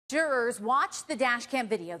Jurors watched the dashcam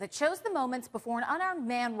video that shows the moments before an unarmed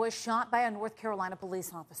man was shot by a North Carolina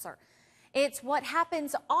police officer. It's what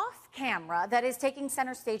happens off camera that is taking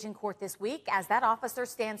center stage in court this week as that officer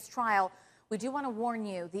stands trial. We do want to warn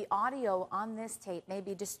you, the audio on this tape may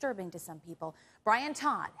be disturbing to some people. Brian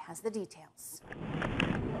Todd has the details.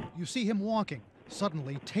 You see him walking.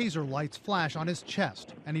 Suddenly, taser lights flash on his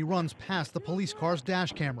chest, and he runs past the police car's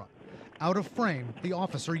dash camera. Out of frame, the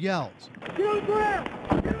officer yells. "Get on the ground!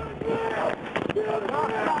 Get on the ground! Get on the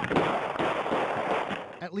ground!"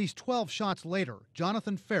 At least 12 shots later,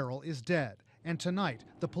 Jonathan Ferrell is dead. And tonight,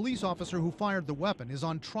 the police officer who fired the weapon is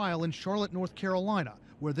on trial in Charlotte, North Carolina,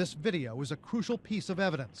 where this video is a crucial piece of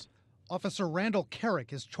evidence. Officer Randall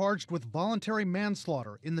Carrick is charged with voluntary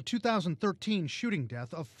manslaughter in the 2013 shooting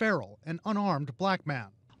death of Ferrell, an unarmed black man.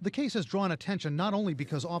 The case has drawn attention not only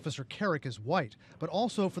because Officer Carrick is white, but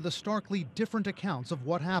also for the starkly different accounts of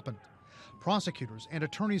what happened. Prosecutors and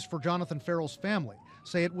attorneys for Jonathan Ferrell's family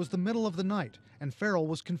say it was the middle of the night and Ferrell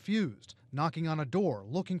was confused, knocking on a door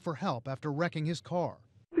looking for help after wrecking his car.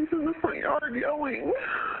 He's in the front yard yelling.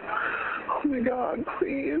 Oh my God,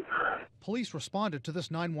 please. Police responded to this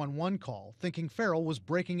 911 call thinking Ferrell was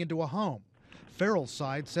breaking into a home. Ferrell's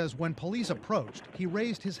side says when police approached, he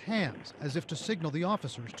raised his hands as if to signal the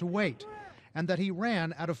officers to wait, and that he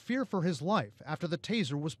ran out of fear for his life after the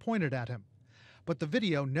taser was pointed at him. But the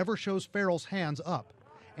video never shows Ferrell's hands up.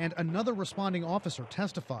 And another responding officer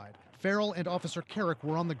testified Ferrell and Officer Carrick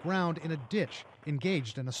were on the ground in a ditch,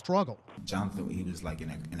 engaged in a struggle. Jonathan, he was like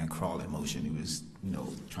in a crawling motion. He was,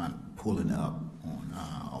 trying to pull it up on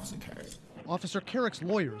Officer Carrick. Officer Carrick's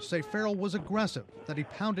lawyers say Ferrell was aggressive, that he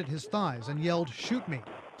pounded his thighs and yelled, "Shoot me."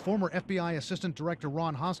 Former FBI Assistant Director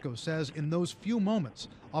Ron Hosko says in those few moments,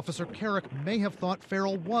 Officer Carrick may have thought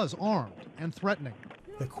Ferrell was armed and threatening.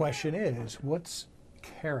 The question is, what's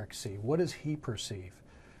Carrick see? What does he perceive?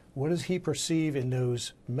 What does he perceive in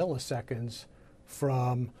those milliseconds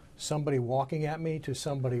from somebody walking at me to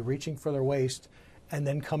somebody reaching for their waist and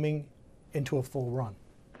then coming into a full run?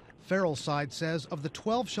 Ferrell's side says of the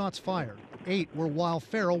 12 shots fired, 8 were while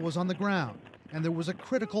Ferrell was on the ground, and there was a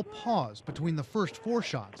critical pause between the first 4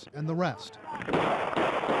 shots and the rest.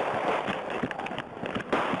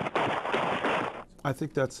 I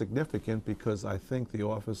think that's significant because I think the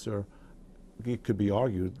officer, it could be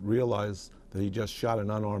argued, realized that he just shot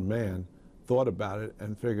an unarmed man, thought about it,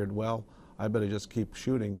 and figured, well, I better just keep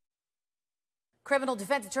shooting. Criminal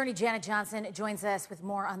defense attorney Janet Johnson joins us with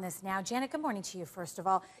more on this now. Janet, good morning to you, first of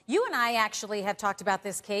all. You and I actually have talked about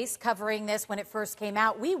this case, covering this when it first came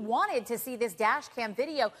out. We wanted to see this dash cam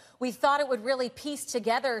video. We thought it would really piece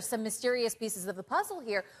together some mysterious pieces of the puzzle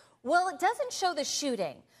here. Well, it doesn't show the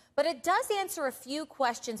shooting, but it does answer a few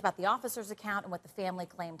questions about the officer's account and what the family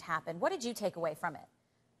claimed happened. What did you take away from it?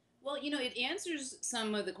 Well, it answers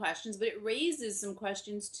some of the questions, but it raises some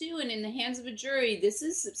questions too. And in the hands of a jury, this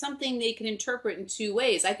is something they can interpret in 2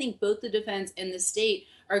 ways. I think both the defense and the state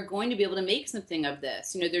are going to be able to make something of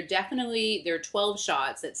this. There are 12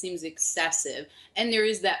 shots. That seems excessive. And there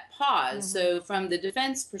is that pause. So from the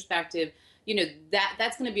defense perspective,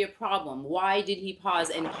 that's going to be a problem. Why did he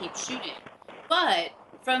pause and keep shooting? But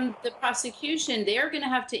from the prosecution, they are going to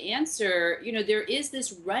have to answer, there is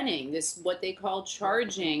this running, this what they call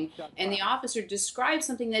charging, and the officer describes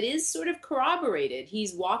something that is sort of corroborated.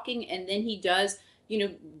 He's walking and then he does,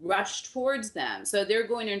 rush towards them. So they're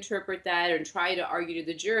going to interpret that and try to argue to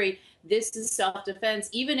the jury, this is self-defense.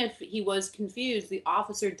 Even if he was confused, the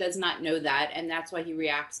officer does not know that, and that's why he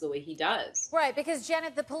reacts the way he does. Right, because,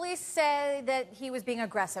 Janet, the police say that he was being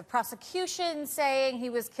aggressive. Prosecution saying he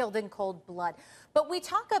was killed in cold blood. But we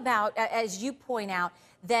talk about, as you point out,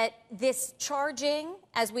 that this charging,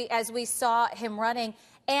 as we saw him running,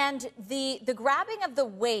 and the grabbing of the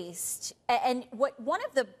waist, and what one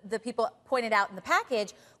of the people pointed out in the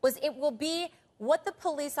package was it will be what the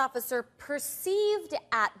police officer perceived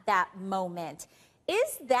at that moment.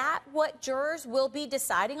 Is that what jurors will be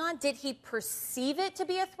deciding on? Did he perceive it to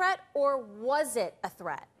be a threat, or was it a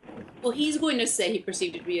threat? Well, he's going to say he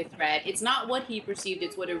perceived it to be a threat. It's not what he perceived,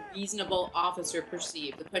 it's what a reasonable officer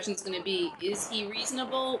perceived. The question's going to be, is he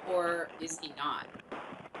reasonable or is he not?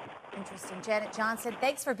 Interesting. Janet Johnson,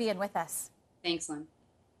 thanks for being with us. Thanks, Lynn.